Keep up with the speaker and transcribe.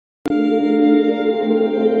The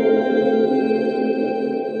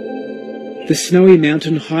Snowy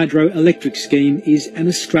Mountain hydroelectric scheme is an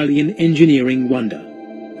Australian engineering wonder.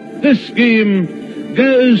 This scheme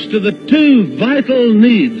goes to the two vital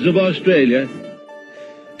needs of Australia.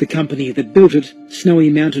 The company that built it,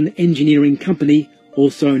 Snowy Mountain Engineering Company,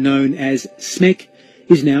 also known as SMEC,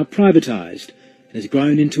 is now privatised and has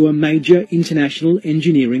grown into a major international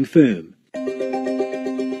engineering firm.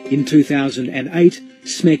 In 2008,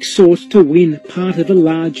 SMEC sought to win part of a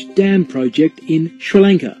large dam project in Sri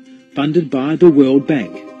Lanka, funded by the World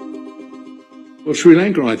Bank. Well, Sri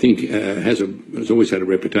Lanka, I think, has always had a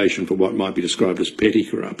reputation for what might be described as petty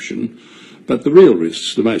corruption, but the real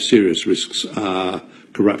risks, the most serious risks, are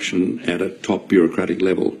corruption at a top bureaucratic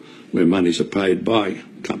level, where monies are paid by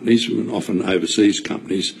companies, often overseas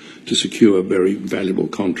companies, to secure very valuable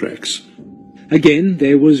contracts. Again,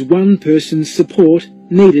 there was one person's support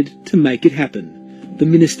needed to make it happen: the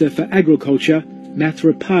Minister for Agriculture,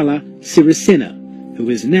 Mathripala Sirisena, who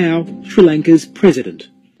is now Sri Lanka's president.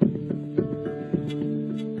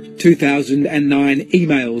 2009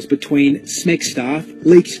 emails between SMEC staff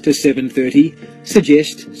leaked to 7:30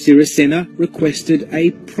 suggest Sirisena requested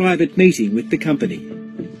a private meeting with the company.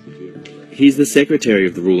 He's the secretary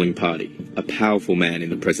of the ruling party, a powerful man in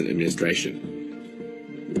the present administration.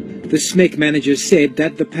 The SMEC manager said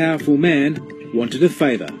that the powerful man wanted a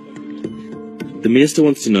favour. The minister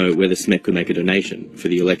wants to know whether SMEC could make a donation for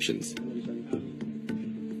the elections.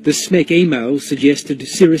 The SMEC email suggested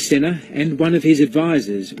Sirisena and one of his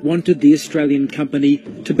advisers wanted the Australian company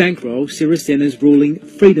to bankroll Sirisena's ruling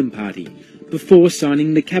Freedom Party before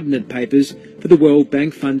signing the cabinet papers for the World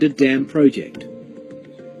Bank-funded dam project.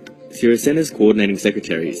 Sirisena's coordinating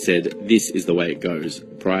secretary said this is the way it goes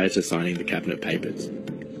prior to signing the cabinet papers.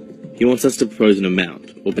 He wants us to propose an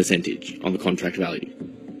amount or percentage on the contract value.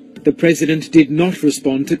 The President did not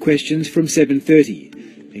respond to questions from 7:30,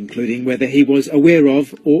 including whether he was aware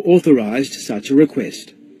of or authorised such a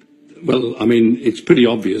request. Well, I mean, it's pretty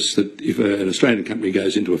obvious that if an Australian company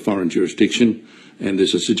goes into a foreign jurisdiction and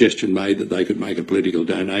there's a suggestion made that they could make a political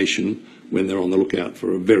donation when they're on the lookout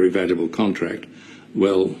for a very valuable contract,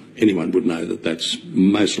 well, anyone would know that that's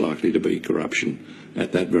most likely to be corruption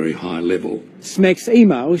at that very high level. SMEC's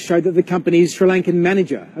emails showed that the company's Sri Lankan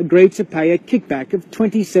manager agreed to pay a kickback of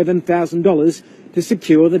 $27,000 to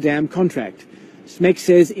secure the dam contract. SMEC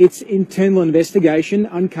says its internal investigation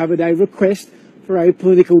uncovered a request for a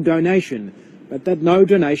political donation, but that no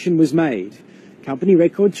donation was made. Company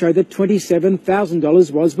records show that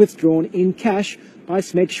 $27,000 was withdrawn in cash by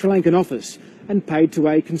SMEC's Sri Lankan office and paid to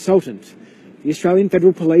a consultant. The Australian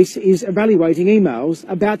Federal Police is evaluating emails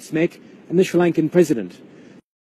about SMEC and the Sri Lankan president.